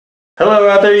Hello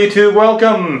out there YouTube,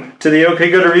 welcome to the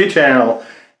OK Goodreview channel.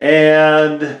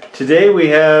 And today we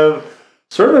have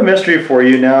sort of a mystery for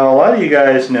you. Now a lot of you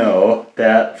guys know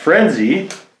that Frenzy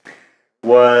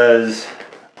was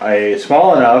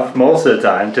small enough most of the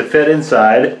time to fit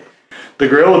inside the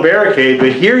Gorilla Barricade,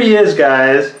 but here he is,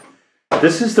 guys.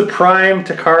 This is the prime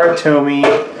Takara Tomy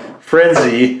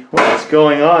Frenzy. What's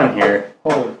going on here?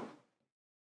 Oh,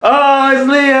 it's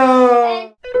Leo!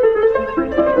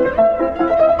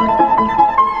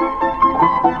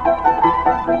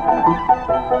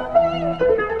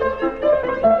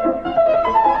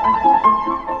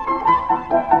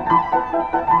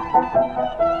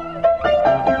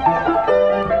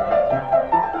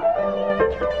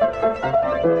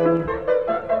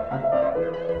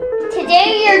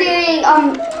 Today we are doing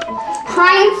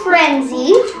Prime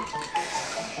Frenzy.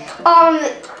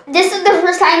 This is the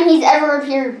first time he's ever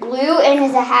appeared blue and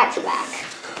is a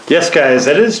hatchback. Yes, guys,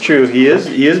 that is true. He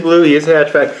is blue. He is a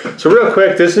hatchback. So real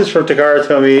quick, this is from Takara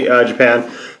Tomy,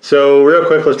 Japan. So real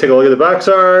quick, let's take a look at the box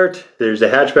art. There's a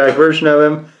hatchback version of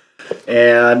him,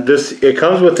 and it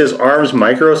comes with this Arms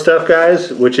Micro stuff,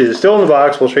 guys, which is still in the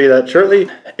box. We'll show you that shortly.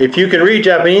 If you can read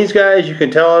Japanese, guys, you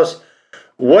can tell us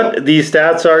what these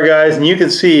stats are, guys, and you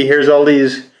can see here's all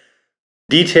these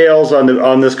details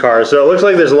on this car. So it looks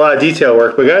like there's a lot of detail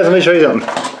work, but guys, let me show you something.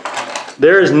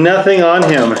 There is nothing on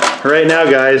him right now,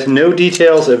 guys. No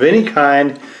details of any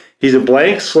kind. He's a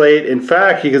blank slate. In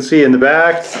fact, you can see in the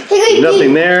back, there's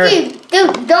nothing there.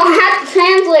 Dude, don't have to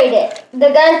translate it. The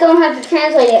guys don't have to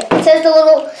translate it. It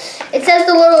says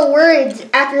the little words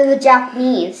after the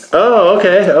Japanese. Oh,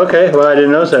 okay. Well, I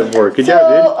didn't notice that before. Good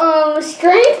job, dude.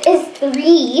 Strength is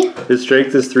 3. His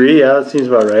strength is 3. Yeah, that seems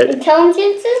about right.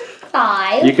 Intelligence is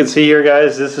 5. You can see here,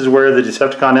 guys, this is where the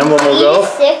Decepticon emblem will go.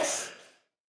 6.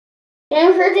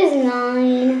 Effort is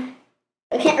 9.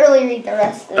 I can't really read the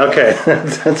rest of it. Okay,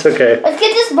 that's okay. Let's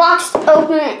get this box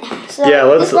open. So yeah,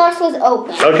 this box was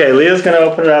open. Okay, Leah's gonna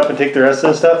open it up and take the rest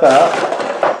of the stuff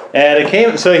out. And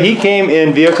he came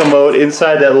in vehicle mode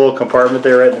inside that little compartment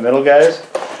there right in the middle, guys.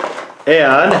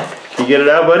 And can you get it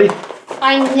out, buddy?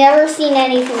 I've never seen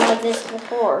anything like this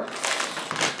before.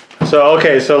 So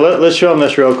let's show them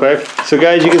this real quick. So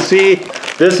guys, you can see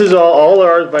this is all the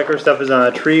Arms Micro stuff is on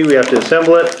a tree. We have to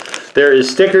assemble it. There is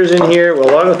stickers in here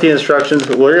along with the instructions.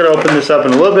 We're going to open this up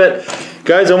in a little bit.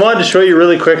 Guys, I wanted to show you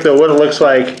really quick though what it looks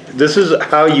like. This is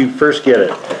how you first get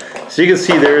it. So you can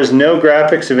see there is no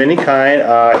graphics of any kind.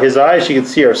 His eyes, you can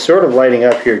see, are sort of lighting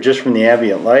up here just from the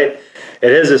ambient light.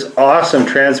 It has this awesome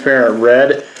transparent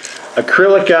red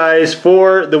acrylic, guys,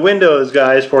 for the windows,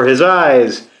 guys, for his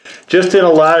eyes. Just in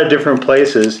a lot of different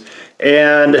places.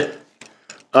 And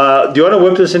do you want to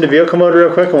whip this into vehicle mode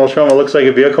real quick and we'll show them what it looks like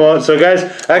in vehicle mode? So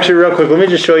guys, actually real quick, let me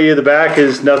just show you. The back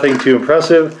is nothing too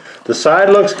impressive. The side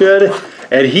looks good.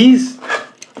 And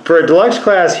for a deluxe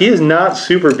class, he is not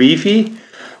super beefy.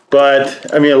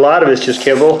 But, I mean, a lot of it's just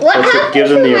kibble. That's what gives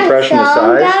him the impression of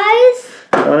size. Guys?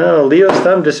 Oh no, Leo's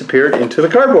thumb disappeared into the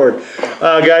cardboard.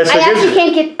 Guys, so I actually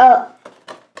can't get up.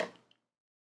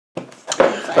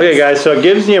 Okay guys, so it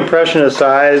gives the impression of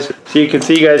size. So you can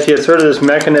see, guys, he has sort of this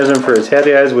mechanism for his head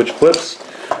eyes which flips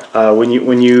when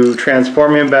you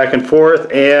transform him back and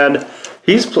forth, and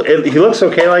he looks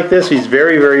okay like this. He's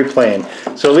very, very plain.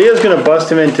 So Leah's going to bust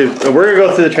him into, we're going to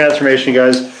go through the transformation,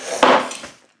 guys.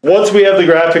 Once we have the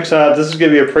graphics on, this is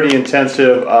going to be a pretty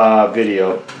intensive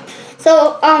video.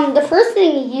 So the first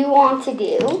thing you want to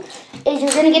do is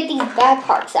you're going to get these back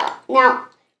parts out. Now,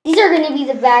 these are going to be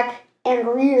the back and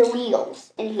rear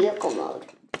wheels in vehicle mode.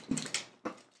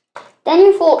 Then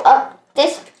you fold up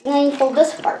this, and then you fold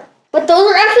this part. But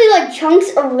those are actually like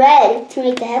chunks of red to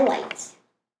make the headlights.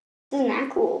 Isn't that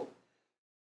cool?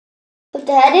 Put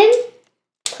the head in,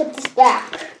 put this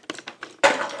back.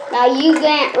 Now you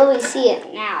can't really see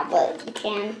it now, but you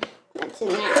can. That's in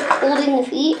there. Holding the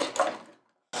feet.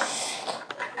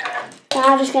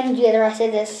 Now I'm just going to do the rest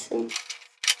of this.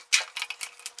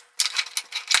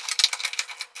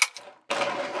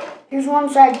 Here's one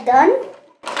side done,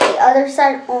 the other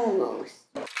side almost.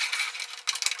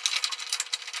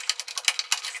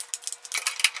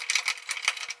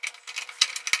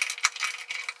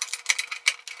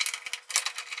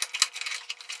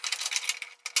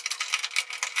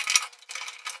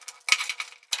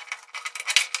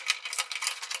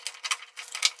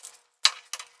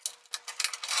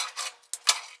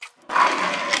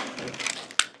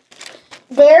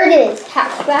 There it is,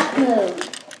 hatchback mode.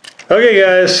 Okay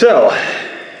guys, so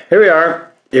here we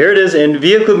are. Here it is in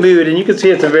vehicle mode, and you can see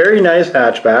it's a very nice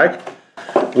hatchback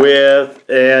with,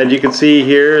 and you can see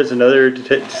here is another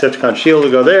Decepticon shield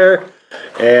to go there,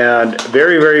 and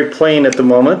very, very plain at the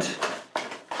moment.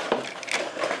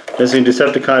 Missing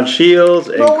Decepticon shields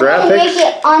and but graphics. We'll make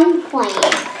it unplain.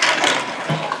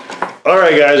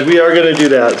 Alright guys, we are going to do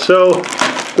that. So,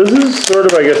 this is sort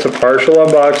of, I guess, a partial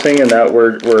unboxing in that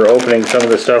we're opening some of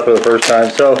the stuff for the first time.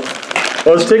 So,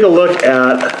 let's take a look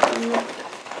at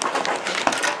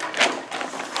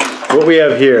what we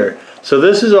have here. So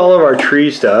this is all of our tree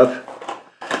stuff.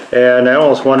 And I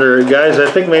almost wonder, guys,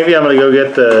 I think maybe I'm going to go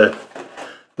get the...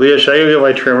 Leah, should I go get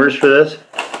my trimmers for this?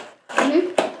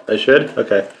 I should?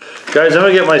 Okay. Guys, I'm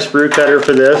going to get my sprue cutter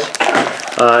for this.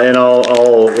 And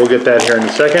we'll get that here in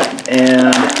a second.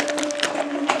 And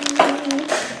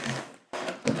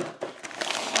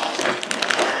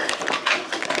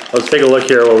let's take a look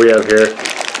here at what we have here.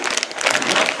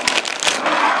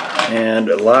 And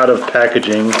a lot of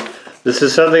packaging. This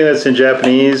is something that's in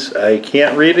Japanese. I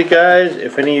can't read it, guys.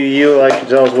 If any of you would like to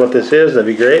tell us what this is, that'd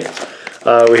be great.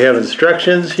 We have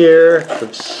instructions here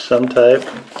of some type.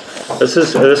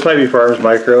 This might be for Arms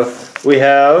Micro. We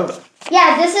have...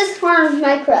 Yeah, this is for Arms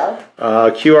Micro.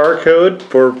 QR code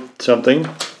for something.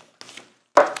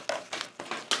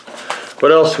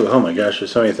 What else? Oh my gosh,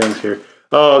 there's so many things here.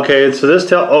 Oh, okay, so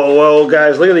this oh, well,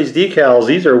 guys, look at these decals.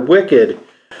 These are wicked.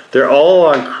 They're all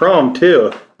on chrome,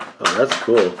 too. Oh, that's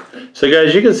cool. So,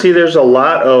 guys, you can see there's a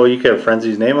lot. Oh, you can have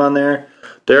Frenzy's name on there.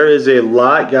 There is a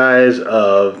lot, guys,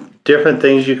 of different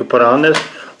things you can put on this.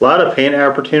 A lot of paint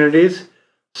opportunities.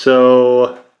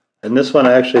 So, and this one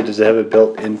actually does have it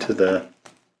built into the...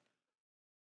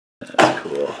 That's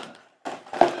cool.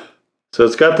 So,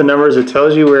 it's got the numbers. It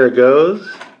tells you where it goes.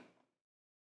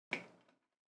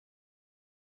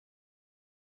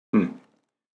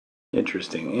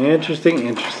 Interesting, interesting,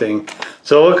 interesting.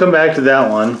 So we'll come back to that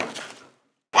one.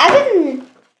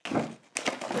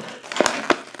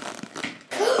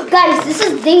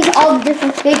 Guys, these are all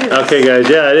different figures. Okay, guys,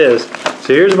 yeah, it is.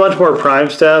 So here's a bunch more Prime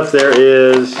stuff. There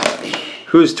is,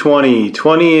 who's 20?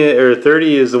 20 or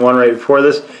 30 is the one right before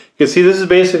this. You can see this is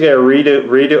basically a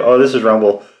redo. Oh, this is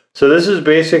Rumble. So this is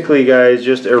basically, guys,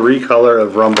 just a recolor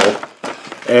of Rumble.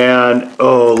 And,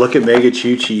 oh, look at Mega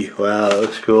Chuchi. Wow, that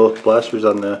looks cool. Blasters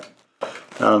on the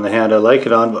hand. I like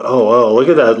it on, but oh, look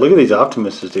at that. Look at these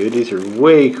Optimuses, dude. These are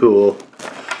way cool.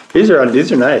 These are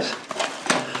nice.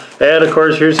 And of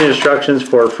course, here's the instructions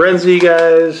for Frenzy,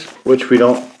 guys, which we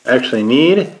don't actually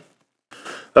need.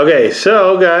 Okay,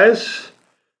 so guys,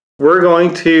 I'm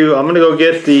going to go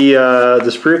get the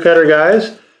sprue cutter,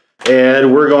 guys,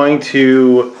 and we're going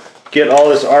to get all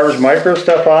this Arms Micro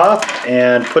stuff off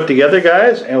and put together,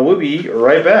 guys, and we'll be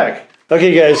right back.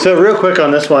 Okay, guys, so real quick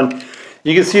on this one.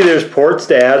 You can see there's ports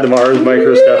to add the Arms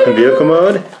Micro stuff in vehicle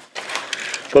mode.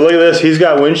 But look at this, he's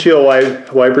got windshield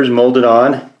wipers molded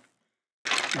on.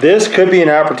 This could be an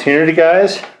opportunity,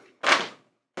 guys,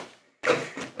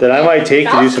 that I might take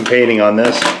to do some painting on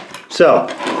this. So,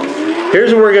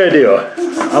 here's what we're going to do.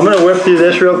 I'm going to whip through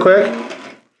this real quick.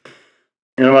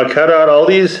 And I'm going to cut out all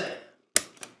these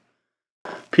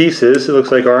pieces. It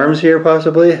looks like arms here,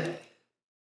 possibly.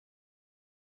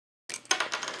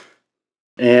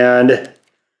 And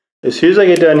as soon as I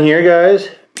get done here, guys,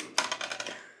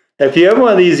 if you have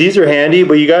one of these are handy,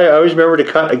 but you gotta always remember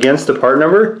to cut against the part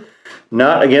number,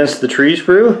 not against the tree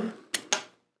sprue.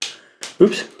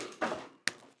 Oops.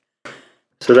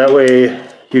 So that way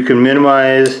you can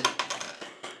minimize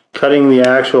cutting the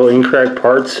actual incorrect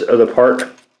parts of the part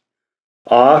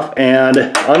off. And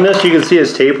on this, you can see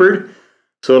it's tapered,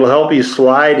 so it'll help you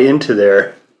slide into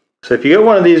there. So if you get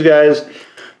one of these, guys,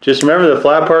 just remember the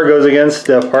flat part goes against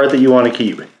the part that you want to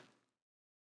keep.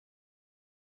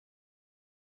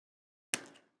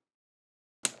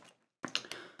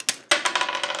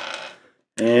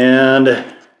 And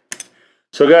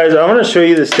so, guys, I'm going to show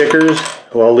you the stickers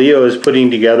while Leo is putting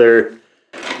together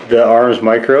the Arms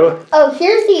Micro. Oh,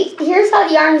 here's how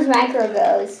the Arms Micro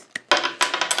goes.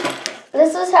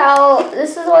 This is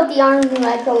what the Arms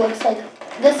Micro looks like.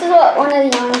 This is what one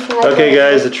of the Arms Micro. Okay,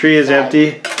 guys, the tree is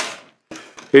empty.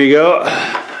 Here you go.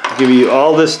 I'll give you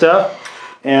all this stuff.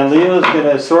 And Leo's going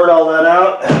to sort all that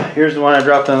out. Here's the one I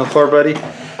dropped on the floor, buddy.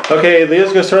 Okay,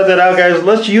 Leo's going to sort that out, guys.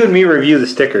 Let's you and me review the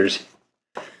stickers.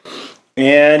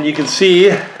 And you can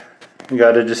see we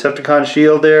got a Decepticon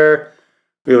shield there.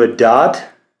 We have a dot.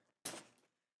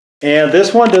 And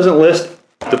this one doesn't list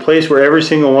the place where every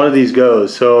single one of these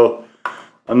goes. So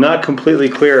I'm not completely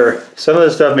clear. Some of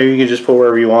the stuff maybe you can just put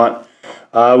wherever you want.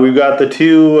 We've got the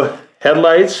two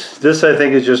headlights. This, I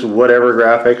think, is just whatever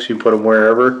graphics. You put them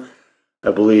wherever,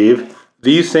 I believe.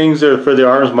 These things are for the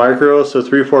Arms Micro, so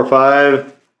 3, 4,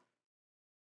 5.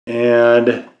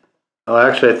 And, oh,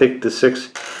 actually, I think the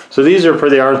 6. So these are for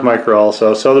the Arms Micro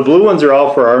also. So the blue ones are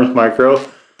all for Arms Micro.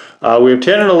 We have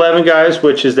 10 and 11, guys,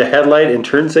 which is the headlight and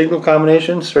turn signal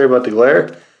combination. Sorry about the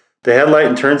glare. the headlight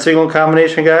and turn signal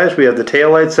combination, guys. We have the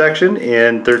tail light section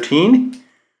in 13,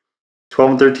 12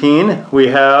 and 13. We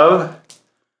have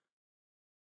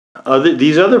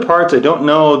these other parts. I don't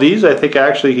know. These I think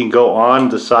actually can go on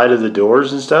the side of the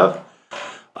doors and stuff.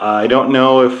 I don't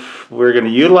know if we're going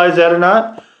to utilize that or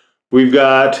not. We've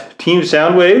got Team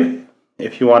Soundwave,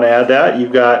 if you want to add that.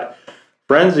 You've got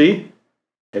Frenzy,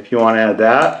 if you want to add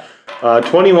that.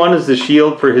 21 is the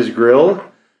shield for his grill.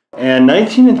 And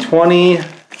 19 and 20,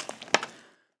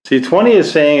 see 20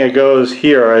 is saying it goes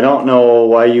here. I don't know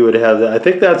why you would have that. I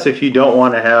think that's if you don't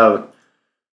want to have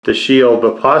the shield,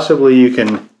 but possibly you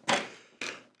can.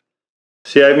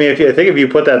 See, I mean, I think if you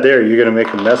put that there, you're going to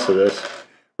make a mess of this.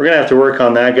 We're going to have to work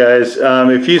on that, guys.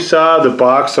 If you saw the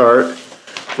box art,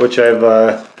 which I've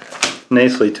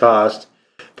nicely tossed.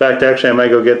 In fact, actually, I might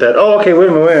go get that. Oh, okay, wait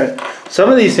a minute. Some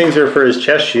of these things are for his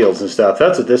chest shields and stuff.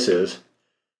 That's what this is.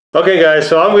 Okay, guys,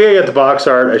 so I'm going to get the box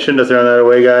art. I shouldn't have thrown that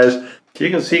away, guys. So you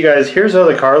can see, guys, here's how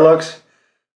the car looks.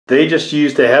 They just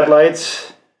use the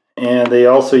headlights, and they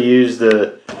also use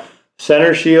the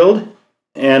center shield.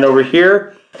 And over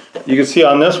here, you can see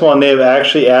on this one, they have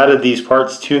actually added these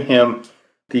parts to him.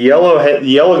 The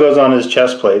yellow goes on his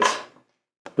chest plates.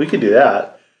 We could do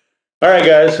that. Alright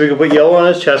guys, so we can put yellow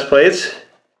on his chest plates.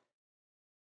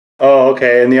 Oh,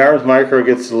 okay, and the Arms Micro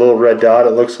gets a little red dot,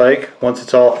 it looks like, once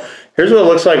it's all... Here's what it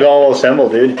looks like all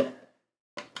assembled, dude.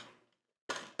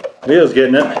 Leo's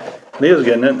getting it. Leo's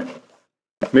getting it.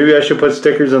 Maybe I should put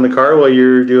stickers on the car while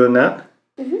you're doing that?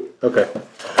 Mm-hmm. Okay.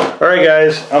 Alright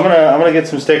guys, I'm gonna get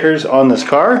some stickers on this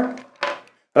car.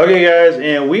 Okay guys,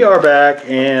 and we are back,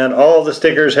 and all the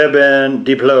stickers have been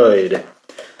deployed.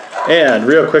 And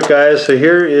real quick guys, so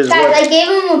here is guys, I gave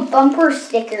him a bumper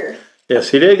sticker. Yes,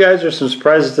 he did, guys. There's some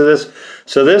surprises to this.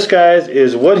 So this, guys,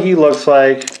 is what he looks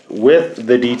like with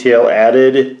the detail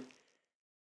added.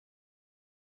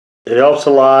 It helps a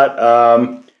lot.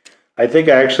 I think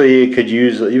I actually could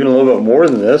use even a little bit more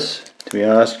than this, to be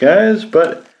honest, guys,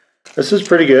 but this is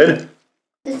pretty good.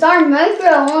 This Arms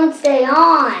Micro won't stay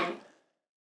on.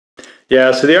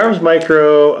 Yeah, so the Arms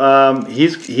Micro,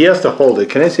 he has to hold it.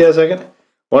 Can I see that a second?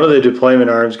 One of the deployment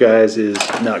arms guys is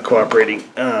not cooperating.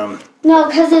 No,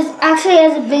 because it actually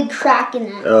has a big crack in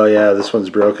it. Oh yeah, this one's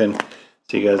broken.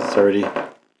 See guys, it's already...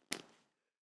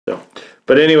 So,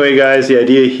 but anyway guys, the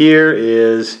idea here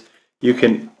is you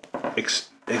can, I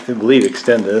believe,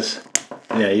 extend this.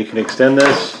 Yeah, you can extend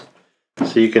this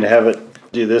so you can have it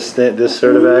do this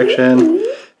sort of action,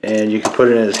 and you can put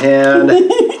it in his hand.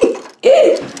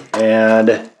 And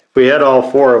if we had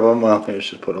all four of them, well, let's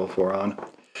just put all four on.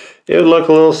 It would look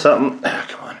a little something. Oh,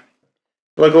 come on,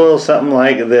 look a little something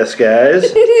like this,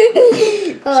 guys.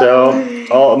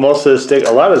 So, most of the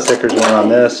a lot of the stickers went on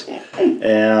this,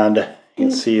 and you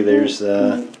can see there's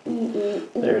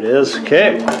there it is.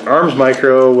 Okay, Arms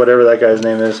Micro, whatever that guy's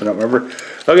name is, I don't remember.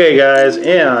 Okay, guys,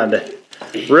 and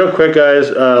real quick,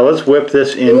 guys, let's whip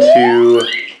this into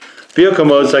vehicle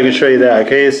mode so I can show you that.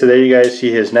 Okay, so there you guys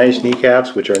see his nice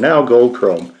kneecaps, which are now gold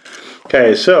chrome.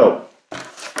 Okay, so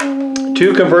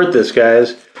to convert this,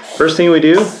 guys, first thing we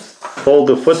do, fold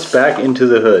the foots back into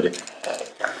the hood.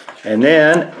 And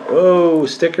then, oh,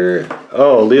 sticker.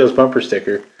 Oh, Leo's bumper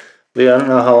sticker. Leo, I don't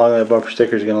know how long that bumper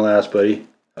sticker is going to last, buddy.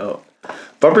 Oh,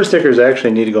 bumper stickers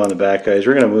actually need to go on the back, guys.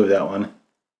 We're going to move that one.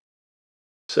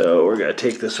 So we're going to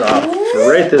take this off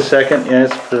right this second. Yeah,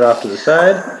 let's put it off to the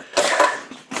side.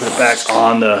 Put it back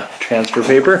on the transfer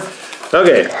paper.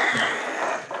 Okay.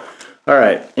 All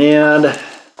right, and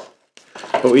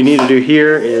what we need to do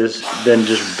here is then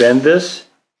just bend this,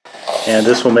 and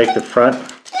this will make the front.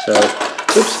 So,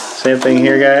 oops, same thing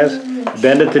here, guys.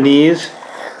 Bend at the knees,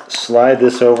 slide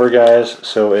this over, guys,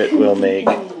 so it will make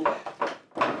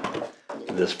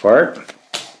this part.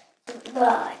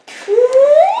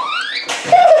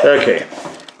 Okay.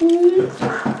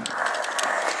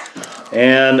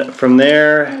 And from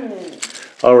there,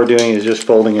 all we're doing is just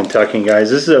folding and tucking,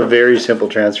 guys. This is a very simple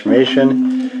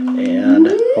transformation,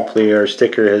 and hopefully our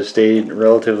sticker has stayed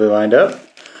relatively lined up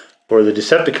for the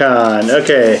Decepticon.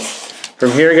 Okay,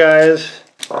 from here, guys,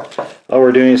 all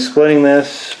we're doing is splitting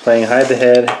this, playing hide the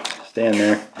head, stand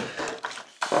there.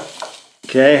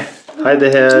 Okay, hide the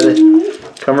head,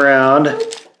 come around,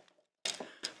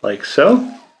 like so.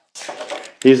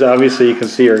 These obviously you can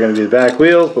see are going to be the back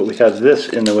wheels, but we have this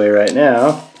in the way right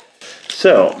now.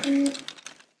 So,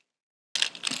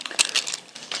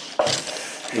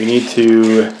 we need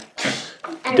to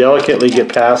delicately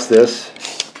get past this.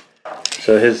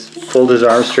 So fold his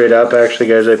arms straight up. Actually,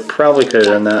 guys, I probably could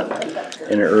have done that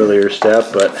in an earlier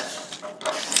step, but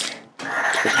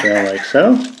just down like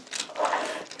so.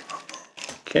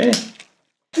 Okay.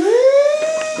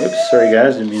 Oops, sorry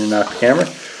guys, didn't mean to knock the camera.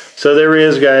 So there he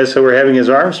is, guys. So we're having his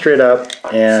arms straight up,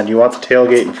 and you want the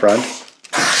tailgate in front.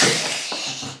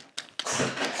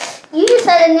 You just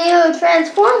had a name of a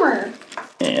transformer.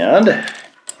 And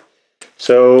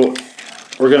so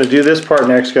we're going to do this part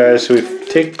next, guys. So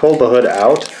we've pulled the hood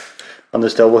out on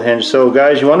this double hinge. So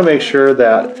guys, you want to make sure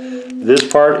that this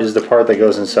part is the part that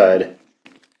goes inside.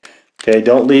 Okay,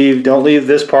 don't leave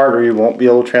this part or you won't be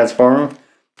able to transform him.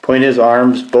 Point his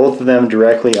arms, both of them,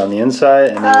 directly on the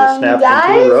inside, and they will snap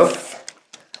into the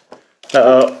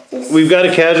roof. We've got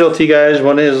a casualty, guys.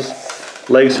 One of his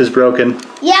legs is broken.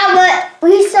 Yeah, but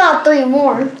we still have 3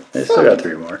 more. They still got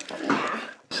 3 more.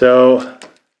 So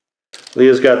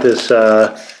Leo's got this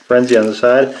frenzy on the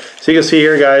side. So you can see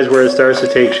here, guys, where it starts to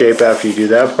take shape after you do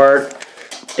that part.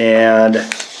 And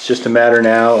it's just a matter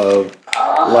now of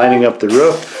lining up the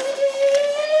roof,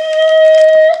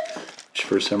 which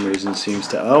for some reason seems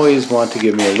to always want to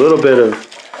give me a little bit of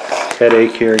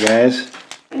headache here, guys.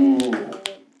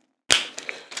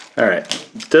 Alright,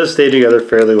 it does stay together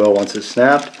fairly well once it's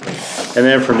snapped. And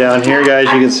then from down here, guys,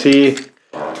 you can see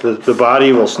the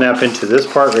body will snap into this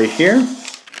part right here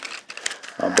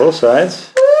on both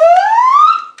sides.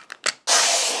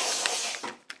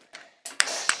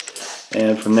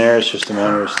 And from there, it's just a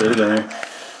matter of stay together.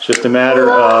 It's just a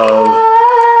matter of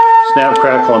snap,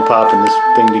 crackle, and popping this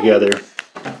thing together.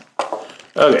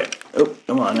 Okay. Oh,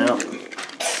 come on now.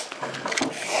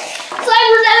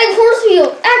 Cybernetic force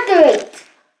field, activate!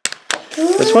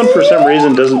 This one, for some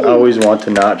reason, doesn't always want to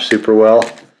notch super well.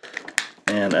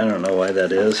 And I don't know why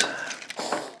that is.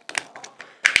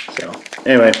 So,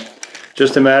 anyway,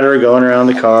 just a matter of going around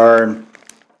the car. And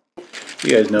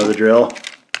you guys know the drill.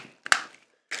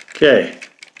 Okay.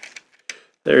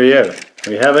 There you go.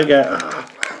 We have it, guys.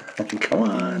 Oh, come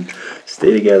on.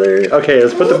 Stay together. Okay,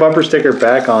 let's put the bumper sticker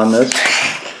back on this.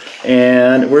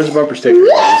 And where's the bumper sticker,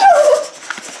 guys?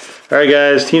 Alright,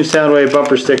 guys. Team Soundwave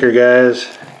bumper sticker,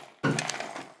 guys.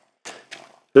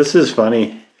 This is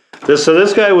funny. So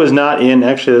this guy was not in.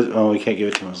 Actually, oh, we can't give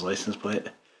it to him his license plate.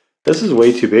 This is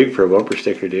way too big for a bumper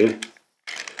sticker, dude.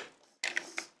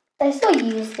 I still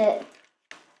used it.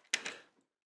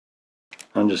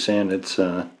 I'm just saying it's.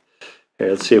 Here,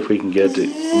 let's see if we can get it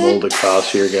mold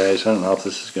across here, guys. I don't know if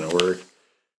this is gonna work.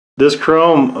 This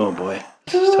chrome. Oh boy,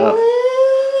 this is tough.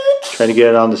 Trying to get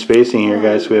it on the spacing here,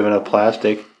 guys. So we have enough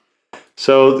plastic.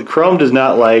 So the chrome does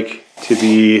not like to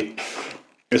be.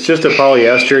 It's just a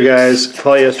polyester, guys.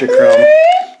 Polyester chrome.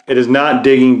 It is not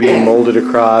digging being molded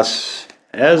across,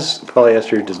 as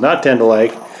polyester does not tend to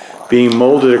like being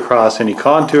molded across any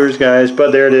contours, guys.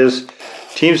 But there it is.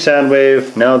 Team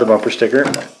Soundwave, now the bumper sticker.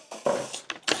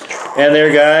 And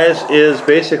there, guys, is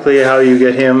basically how you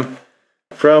get him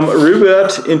from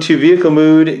robot into vehicle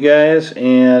mode, guys.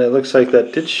 And it looks like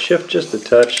that did shift just a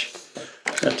touch.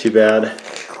 Not too bad.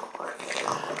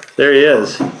 There he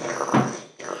is.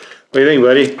 What do you think,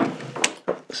 buddy?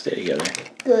 Stay together.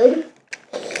 Good.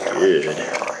 Good.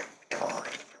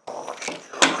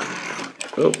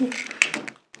 Oh.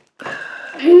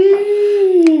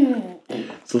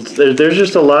 So there's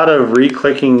just a lot of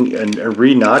re-clicking and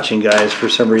re-notching, guys, for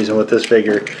some reason with this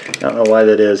figure. I don't know why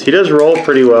that is. He does roll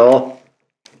pretty well.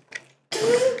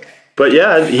 But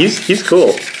yeah, he's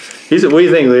cool. What do you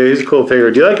think, Leo? He's a cool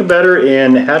figure. Do you like him better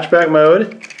in hatchback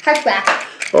mode? Hatchback.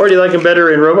 Or do you like him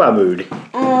better in robot mode?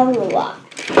 Robot.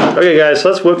 Okay, guys,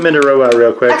 so let's whip him into robot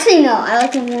real quick. Actually, no. I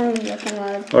like him more in vehicle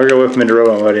mode. We're going to whip him into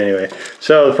robot mode anyway.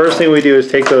 So the first thing we do is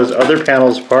take those other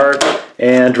panels apart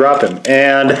and drop him.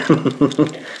 And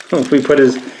we put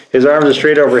his arms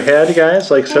straight overhead,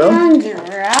 guys, like so. And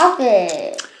drop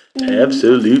it.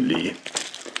 Absolutely.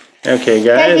 Okay,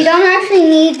 Guys, guys. you don't actually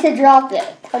need to drop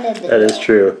it. That is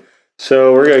true.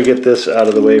 So we're going to get this out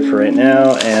of the way for right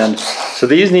now. And so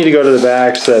these need to go to the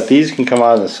back so that these can come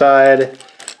out on the side.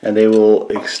 And they will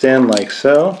extend like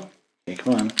so. Okay,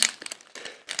 come on.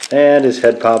 And his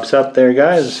head pops up there,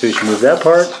 guys. So we should move that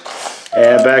part.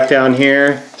 And back down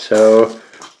here. So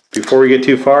before we get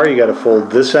too far, you got to fold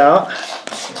this out.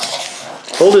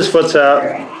 Fold his foots out.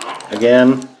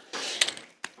 Again.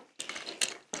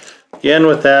 Again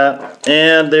with that.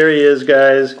 And there he is,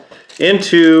 guys.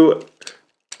 Into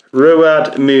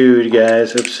robot mode,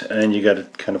 guys. Oops. And you got to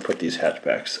kind of put these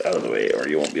hatchbacks out of the way or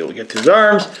you won't be able to get to his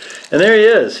arms. And there he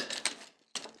is.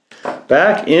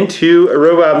 Back into a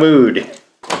robot mode.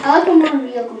 I like him on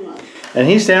vehicle mode. And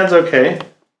he stands okay.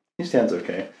 He stands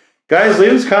okay. Guys,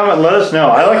 leave us a comment and let us know.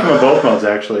 I like him in both modes,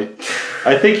 actually.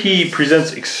 I think he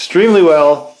presents extremely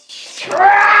well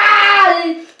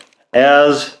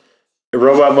as a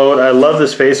robot mode. I love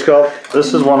this face sculpt.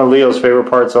 This is one of Leo's favorite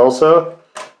parts also,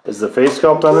 is the face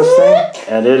sculpt on this thing.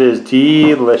 And it is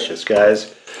delicious,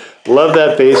 guys. Love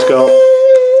that face sculpt.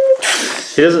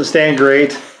 He doesn't stand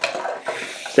great.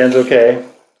 Stands okay.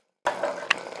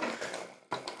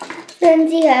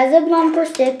 Frenzy has a bumper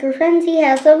sticker. Frenzy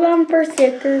has a bumper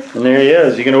sticker. And there he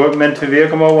is. You gonna whip him into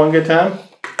vehicle mode one good time?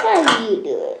 How do you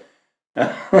do it?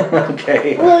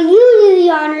 Okay. Well, you do the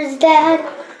honors, Dad.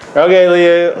 Okay,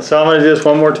 Leah. So I'm gonna do this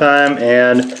one more time,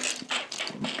 and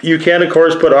you can, of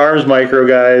course, put Arms Micro,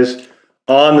 guys,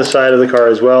 on the side of the car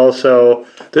as well. So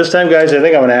this time, guys, I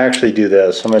think I'm gonna actually do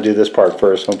this. I'm gonna do this part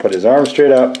first. I'm gonna put his arms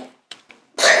straight up.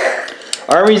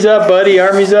 Armies up, buddy.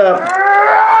 Armies up.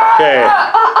 Okay.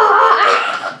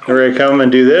 We're gonna come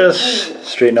and do this.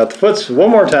 Straighten out the foots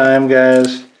one more time,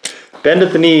 guys. Bend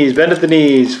at the knees, bend at the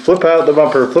knees. Flip out the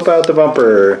bumper, flip out the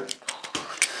bumper.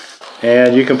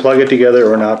 And you can plug it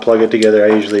together or not plug it together.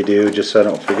 I usually do, just so I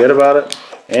don't forget about it.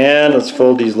 And let's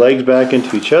fold these legs back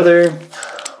into each other.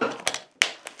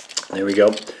 There we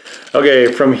go.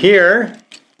 Okay, from here,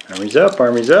 armies up,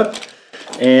 armies up.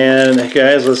 And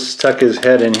guys, let's tuck his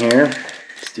head in here.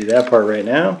 Let's do that part right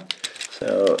now.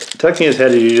 So tucking his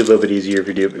head is usually a little bit easier if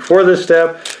you do it before this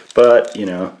step, but you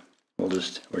know, we're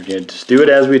gonna just do it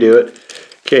as we do it.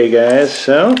 Okay, guys,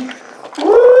 so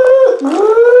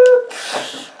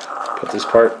put this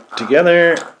part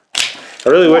together. I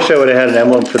really wish I would have had an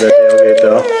emblem for that tailgate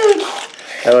though.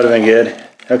 That would have been good.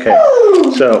 Okay,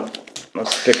 so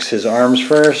let's fix his arms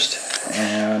first.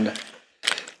 And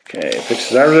okay, fix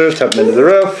his arms first, tuck them into the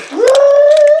roof.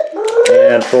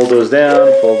 And fold those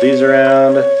down, fold these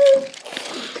around.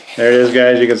 There it is,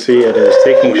 guys. You can see it is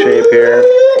taking shape here.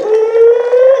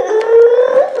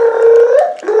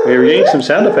 We were getting some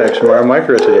sound effects from our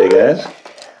micro today, guys.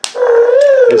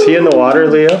 Is he in the water,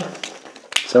 Leo?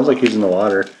 Sounds like he's in the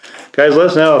water. Guys, let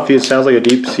us know if it sounds like a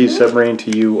deep sea submarine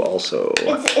to you also.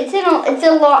 It's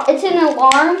an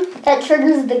alarm that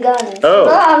triggers the gun. Oh.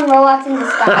 Robots in the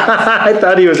sky. I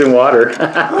thought he was in water.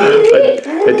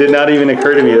 It did not even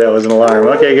occur to me that was an alarm.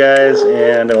 Okay, guys,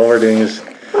 and all we're doing is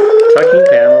tucking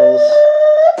panels.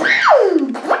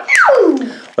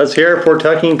 Let's hear it for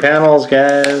tucking panels,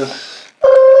 guys.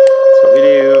 That's what we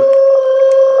do.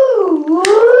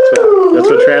 That's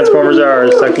what Transformers are,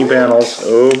 is tucking panels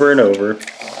over and over.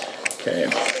 Okay.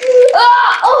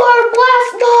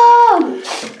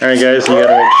 Alright, guys, you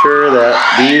gotta make sure that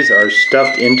these are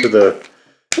stuffed into the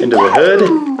hood,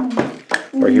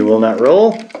 or he will not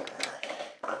roll.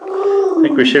 I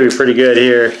think we should be pretty good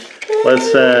here.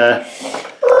 Let's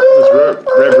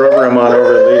red rubber him on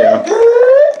over to Leo.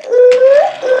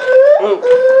 Whoa.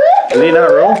 Did he not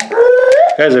roll?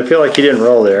 Guys, I feel like he didn't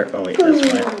roll there. Oh wait, that's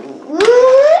fine.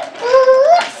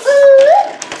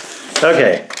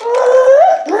 Okay.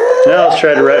 Now let's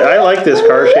try to I like this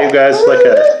car shape, guys. It's like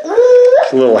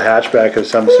a little hatchback of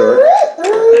some sort.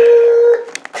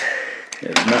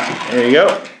 There you go.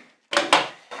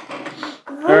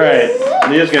 Alright,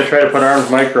 Leo's going to try to put Arms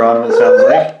Micro on him, it sounds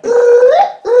like.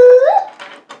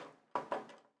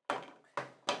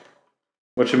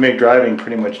 Which would make driving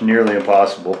pretty much nearly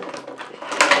impossible.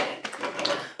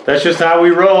 That's just how we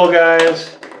roll,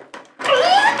 guys.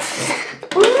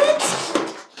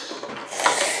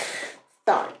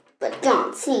 Sorry, but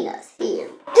John Cena's here.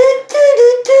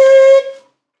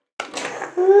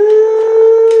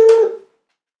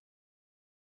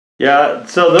 Yeah,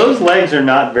 so those legs are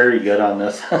not very good on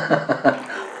this.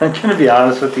 I'm going to be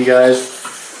honest with you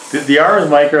guys. The Arms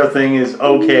Micro thing is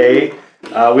okay.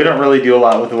 We don't really do a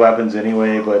lot with the weapons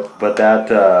anyway, but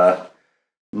that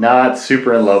not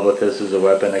super in love with this as a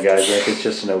weapon, guys. I think it's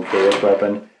just an okay-ish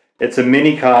weapon. It's a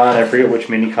mini-con. I forget which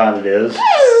mini-con it is.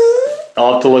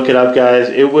 I'll have to look it up, guys.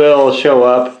 It will show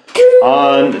up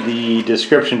on the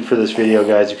description for this video,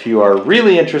 guys, if you are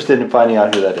really interested in finding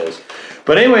out who that is.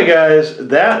 But anyway, guys,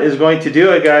 that is going to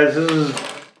do it, guys. This is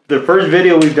the first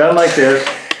video we've done like this,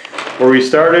 where we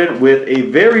started with a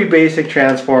very basic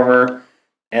Transformer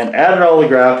and added all the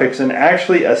graphics and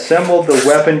actually assembled the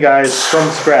weapon, guys, from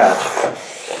scratch.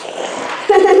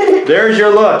 There's your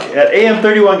look at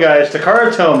AM31, guys.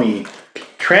 Takara Tomy,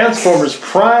 Transformers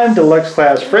Prime Deluxe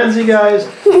Class Frenzy, guys.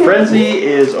 Frenzy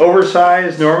is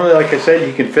oversized. Normally, like I said,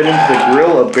 you can fit into the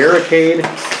grill of Barricade,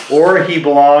 or he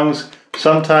belongs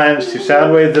sometimes to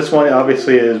Soundwave. This one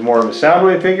obviously is more of a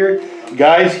Soundwave figure.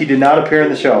 Guys, he did not appear in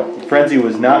the show. Frenzy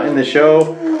was not in the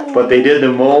show, but they did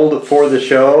the mold for the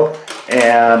show.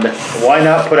 And why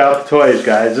not put out the toys,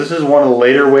 guys? This is one of the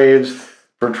later waves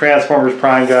from Transformers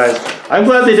Prime, guys. I'm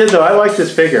glad they did, though. I like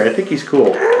this figure. I think he's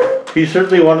cool. He's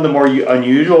certainly one of the more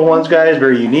unusual ones, guys.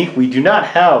 Very unique. We do not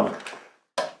have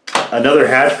another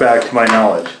hatchback to my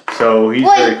knowledge. So he's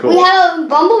very cool. We have a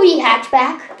Bumblebee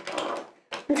hatchback.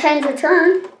 Time's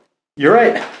return. You're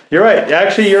right. You're right.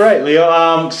 Actually, you're right,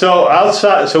 Leo. So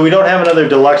outside, so we don't have another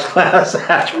deluxe class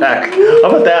hatchback. How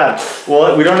about that?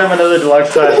 Well, we don't have another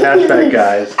deluxe class hatchback,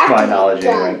 guys. To my knowledge,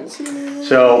 anyway.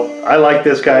 So I like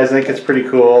this, guys. I think it's pretty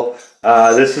cool.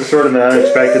 This is sort of an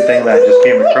unexpected thing that I just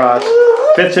came across.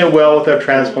 Fits in well with our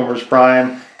Transformers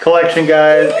Prime collection,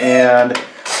 guys, and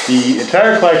the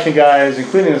entire collection, guys,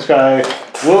 including this guy,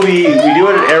 we do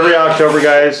it every October,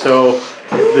 guys. So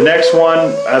the next one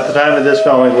at the time of this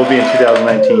filming will be in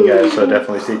 2019, guys. So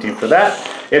definitely stay tuned for that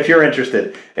if you're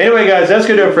interested. Anyway, guys, that's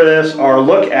gonna do it for this. Our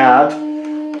look at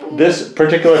this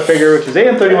particular figure, which is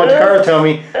AM31 Takara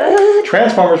Tomy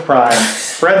Transformers Prime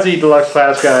Frenzy Deluxe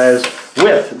Class, guys,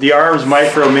 with the Arms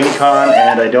Micro Minicon,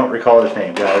 and I don't recall his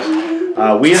name, guys.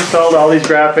 We installed all these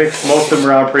graphics. Most of them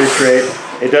are out pretty straight.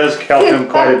 It does help him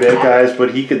quite a bit, guys,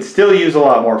 but he could still use a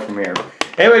lot more from here.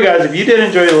 Anyway, guys, if you did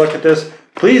enjoy the look at this,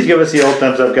 please give us the old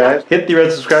thumbs up, guys. Hit the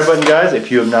red subscribe button, guys, if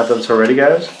you have not done so already,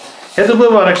 guys. Hit the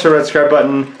blue one next to the red subscribe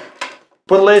button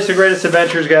for the latest and greatest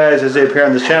adventures, guys, as they appear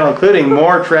on this channel, including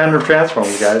more random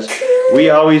Transformers, guys.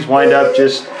 We always wind up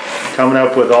just coming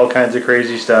up with all kinds of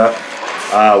crazy stuff.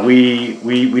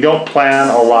 We don't plan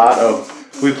a lot of...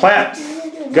 We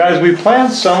plan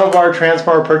some of our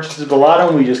Transformer purchases, but a lot of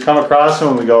them we just come across them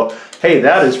and we go, hey,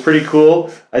 that is pretty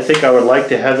cool. I think I would like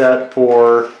to have that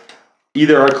for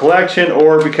either our collection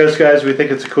or because, guys, we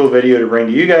think it's a cool video to bring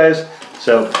to you guys.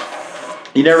 So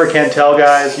you never can tell,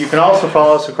 guys. You can also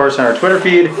follow us, of course, on our Twitter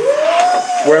feed,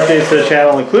 where updates to the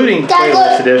channel, including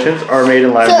playlist editions, are made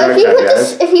in live direct time,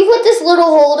 guys. If you put this little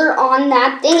holder on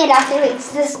that thing, it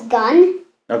activates this gun.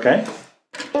 Okay.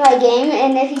 In my game,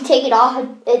 and if you take it off,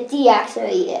 it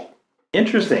deactivates it.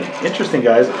 Interesting, interesting,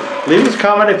 guys. Leave us a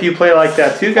comment if you play like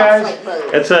that too, guys.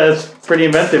 It's pretty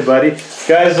inventive, buddy.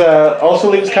 Guys, also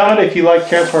leave us a comment if you like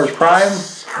Transformers Prime.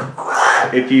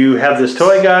 If you have this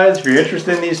toy, guys, if you're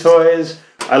interested in these toys.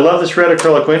 I love this red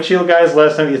acrylic windshield, guys. Let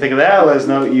us know what you think of that. Let us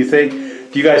know what you think.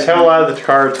 Do you guys have a lot of the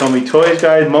Takara Tomy toys,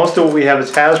 guys? Most of what we have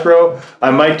is Hasbro. I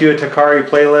might do a Takara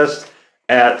playlist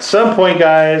at some point,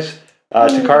 guys.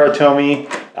 Takara Tomy.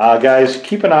 Guys,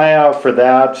 keep an eye out for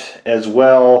that as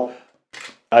well.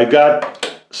 I've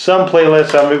got some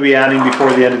playlists I'm going to be adding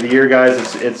before the end of the year,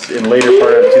 guys. It's in later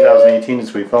part of 2018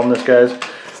 as we film this, guys.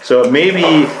 So it may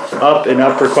be up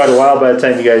for quite a while by the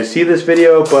time you guys see this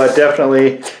video, but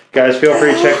definitely, guys, feel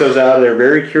free to check those out. They're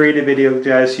very curated videos,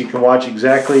 guys, so you can watch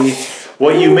exactly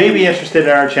what you may be interested in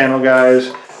our channel,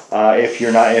 guys, if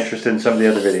you're not interested in some of the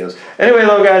other videos. Anyway,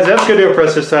 though, guys, that's going to do it for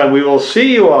us this time. We will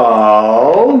see you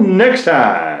all next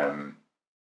time.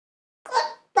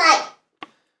 Bye.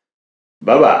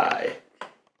 Bye-bye.